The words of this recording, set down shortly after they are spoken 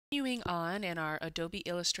Continuing on in our Adobe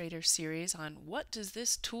Illustrator series on what does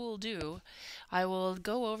this tool do, I will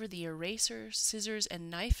go over the eraser, scissors, and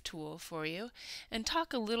knife tool for you and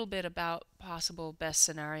talk a little bit about possible best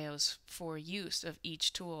scenarios for use of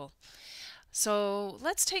each tool. So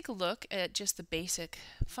let's take a look at just the basic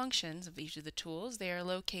functions of each of the tools. They are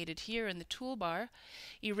located here in the toolbar.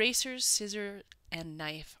 Erasers, scissors, and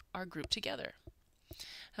knife are grouped together.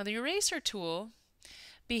 Now the eraser tool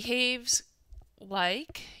behaves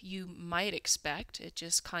like you might expect. It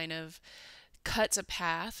just kind of cuts a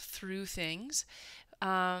path through things.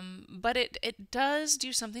 But it does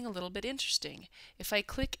do something a little bit interesting. If I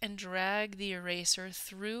click and drag the eraser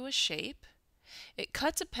through a shape, it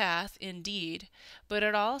cuts a path indeed, but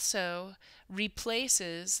it also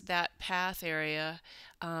replaces that path area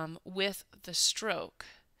with the stroke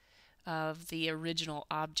of the original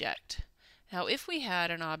object. Now, if we had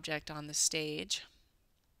an object on the stage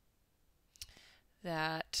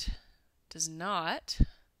that does not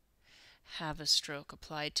have a stroke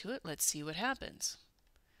applied to it, let's see what happens.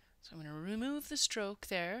 So I'm going to remove the stroke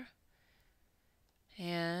there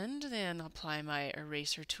and then apply my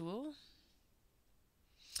eraser tool.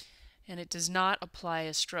 And it does not apply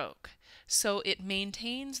a stroke. So it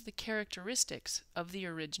maintains the characteristics of the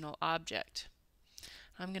original object.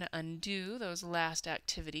 I'm going to undo those last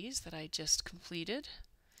activities that I just completed.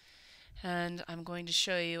 And I'm going to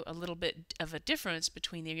show you a little bit of a difference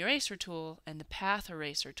between the eraser tool and the path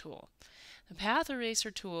eraser tool. The path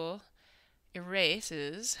eraser tool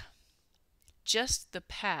erases just the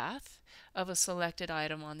path of a selected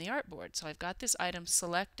item on the artboard. So I've got this item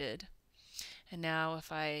selected, and now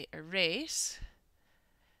if I erase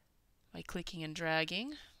by clicking and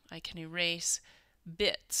dragging, I can erase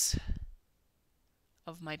bits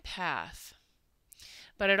of my path.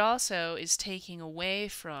 But it also is taking away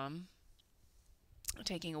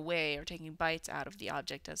bites out of the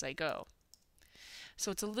object as I go. So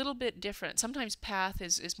it's a little bit different. Sometimes path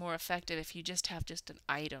is more effective if you just have just an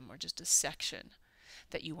item or just a section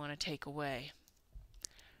that you want to take away.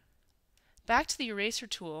 Back to the eraser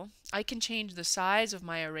tool, I can change the size of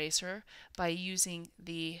my eraser by using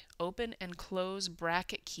the open and close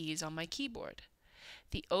bracket keys on my keyboard.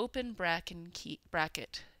 The open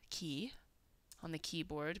bracket key on the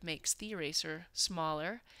keyboard makes the eraser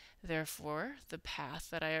smaller. Therefore, the path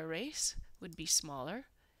that I erase would be smaller.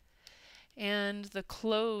 And the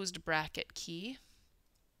closed bracket key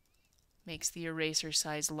makes the eraser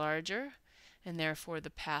size larger, and therefore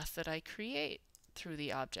the path that I create through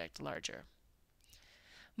the object larger.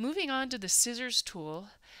 Moving on to the scissors tool.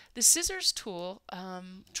 The scissors tool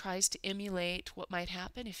tries to emulate what might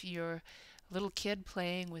happen if you're a little kid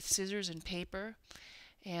playing with scissors and paper,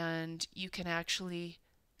 and you can actually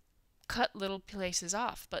cut little places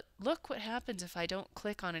off. But look what happens if I don't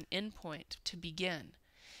click on an endpoint to begin.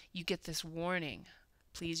 You get this warning.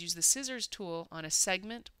 Please use the scissors tool on a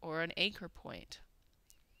segment or an anchor point.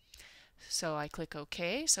 So I click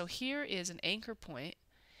OK. So here is an anchor point,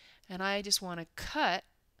 and I just want to cut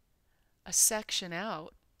a section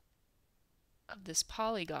out of this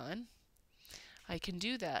polygon. I can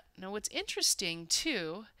do that. Now what's interesting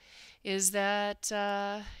too is that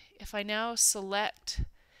if I now select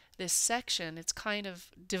this section, it's kind of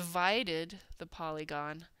divided the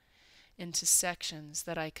polygon into sections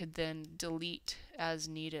that I could then delete as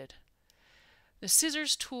needed. The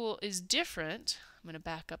scissors tool is different. I'm going to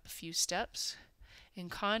back up a few steps in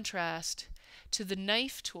contrast to the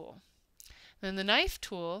knife tool. Then the knife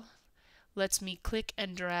tool lets me click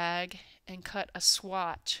and drag and cut a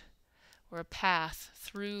swatch or a path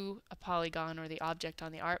through a polygon or the object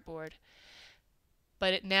on the artboard.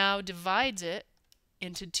 But it now divides it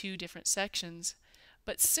into two different sections.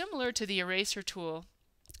 But similar to the eraser tool,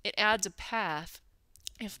 it adds a path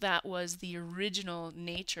if that was the original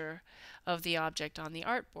nature of the object on the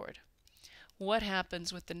artboard. What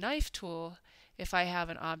happens with the knife tool if I have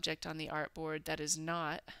an object on the artboard that is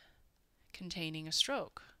not containing a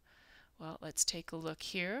stroke? Well, let's take a look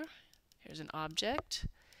here. Here's an object.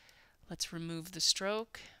 Let's remove the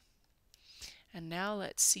stroke. And now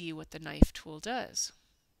let's see what the knife tool does.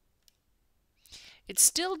 It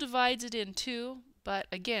still divides it in two, but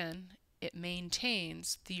again, it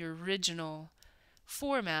maintains the original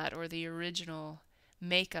format or the original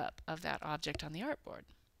makeup of that object on the artboard.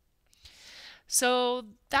 So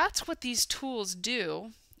that's what these tools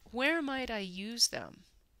do. Where might I use them?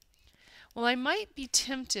 Well, I might be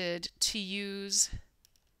tempted to use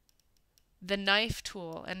the knife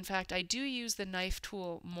tool. In fact, I do use the knife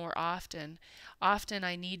tool more often. Often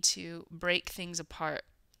I need to break things apart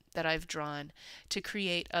that I've drawn to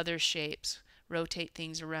create other shapes rotate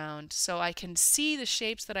things around. So I can see the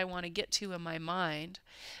shapes that I want to get to in my mind,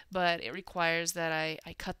 but it requires that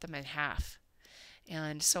I cut them in half.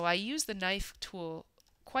 And so I use the knife tool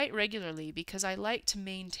quite regularly because I like to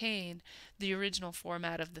maintain the original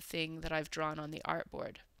format of the thing that I've drawn on the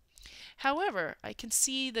artboard. However, I can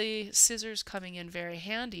see the scissors coming in very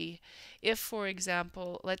handy if, for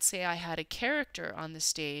example, let's say I had a character on the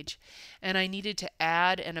stage and I needed to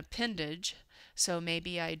add an appendage. So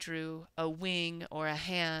maybe I drew a wing or a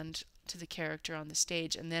hand to the character on the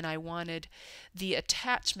stage, and then I wanted the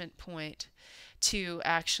attachment point to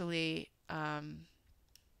actually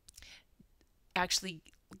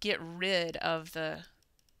get rid of the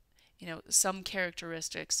some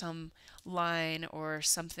characteristic, some line or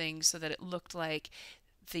something, so that it looked like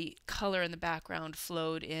the color in the background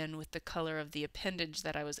flowed in with the color of the appendage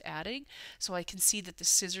that I was adding. So I can see that the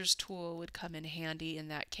scissors tool would come in handy in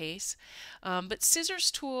that case. But scissors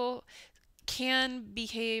tool can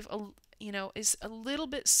behave is a little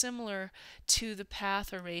bit similar to the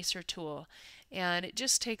path eraser tool, and it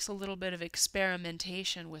just takes a little bit of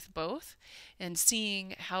experimentation with both and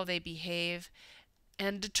seeing how they behave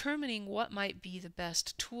and determining what might be the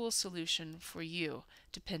best tool solution for you,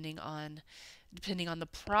 depending on the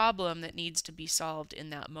problem that needs to be solved in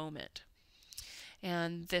that moment.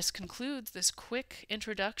 And this concludes this quick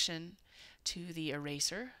introduction to the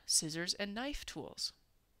eraser, scissors, and knife tools.